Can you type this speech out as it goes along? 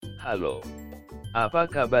Halo, apa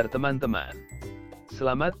kabar teman-teman?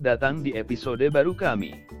 Selamat datang di episode baru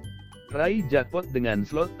kami. Raih jackpot dengan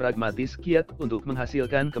slot pragmatis kiat untuk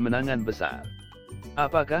menghasilkan kemenangan besar.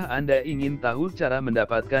 Apakah Anda ingin tahu cara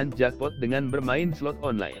mendapatkan jackpot dengan bermain slot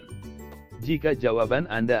online? Jika jawaban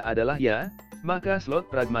Anda adalah ya, maka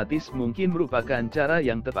slot pragmatis mungkin merupakan cara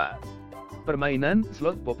yang tepat. Permainan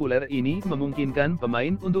slot populer ini memungkinkan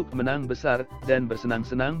pemain untuk menang besar dan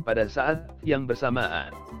bersenang-senang pada saat yang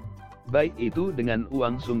bersamaan. Baik itu dengan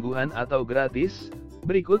uang sungguhan atau gratis.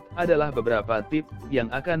 Berikut adalah beberapa tips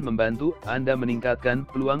yang akan membantu Anda meningkatkan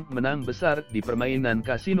peluang menang besar di permainan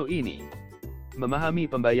kasino ini.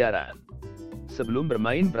 Memahami pembayaran. Sebelum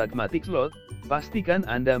bermain pragmatic slot, pastikan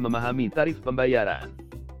Anda memahami tarif pembayaran.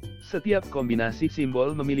 Setiap kombinasi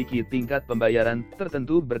simbol memiliki tingkat pembayaran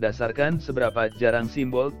tertentu berdasarkan seberapa jarang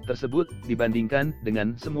simbol tersebut dibandingkan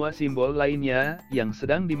dengan semua simbol lainnya yang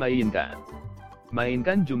sedang dimainkan.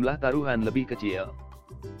 Mainkan jumlah taruhan lebih kecil.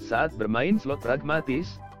 Saat bermain slot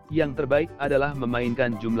pragmatis, yang terbaik adalah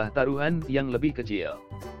memainkan jumlah taruhan yang lebih kecil.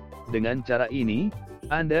 Dengan cara ini,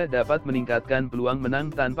 Anda dapat meningkatkan peluang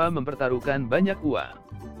menang tanpa mempertaruhkan banyak uang.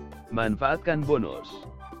 Manfaatkan bonus.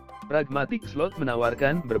 Pragmatic slot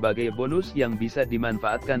menawarkan berbagai bonus yang bisa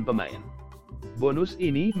dimanfaatkan pemain. Bonus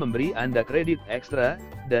ini memberi Anda kredit ekstra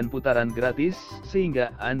dan putaran gratis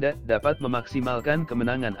sehingga Anda dapat memaksimalkan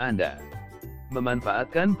kemenangan Anda.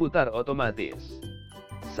 Memanfaatkan putar otomatis.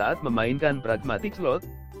 Saat memainkan pragmatic slot,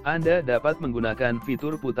 Anda dapat menggunakan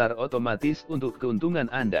fitur putar otomatis untuk keuntungan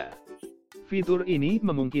Anda. Fitur ini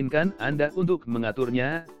memungkinkan Anda untuk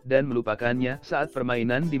mengaturnya dan melupakannya saat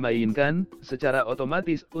permainan dimainkan secara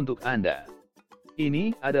otomatis untuk Anda.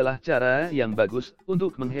 Ini adalah cara yang bagus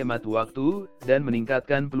untuk menghemat waktu dan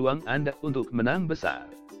meningkatkan peluang Anda untuk menang besar.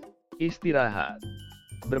 Istirahat.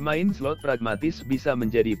 Bermain slot pragmatis bisa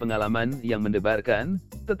menjadi pengalaman yang mendebarkan,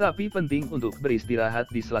 tetapi penting untuk beristirahat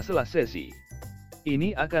di sela-sela sesi.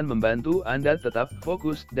 Ini akan membantu Anda tetap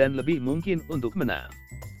fokus dan lebih mungkin untuk menang.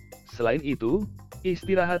 Selain itu,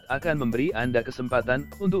 istirahat akan memberi Anda kesempatan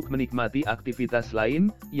untuk menikmati aktivitas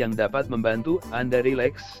lain yang dapat membantu Anda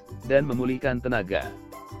rileks dan memulihkan tenaga.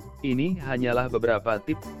 Ini hanyalah beberapa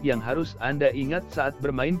tips yang harus Anda ingat saat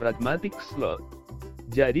bermain pragmatic slot.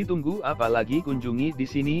 Jadi tunggu apa lagi, kunjungi di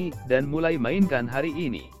sini dan mulai mainkan hari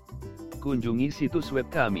ini. Kunjungi situs web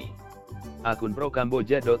kami, akun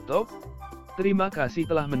prokamboja.top. Terima kasih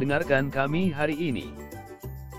telah mendengarkan kami hari ini.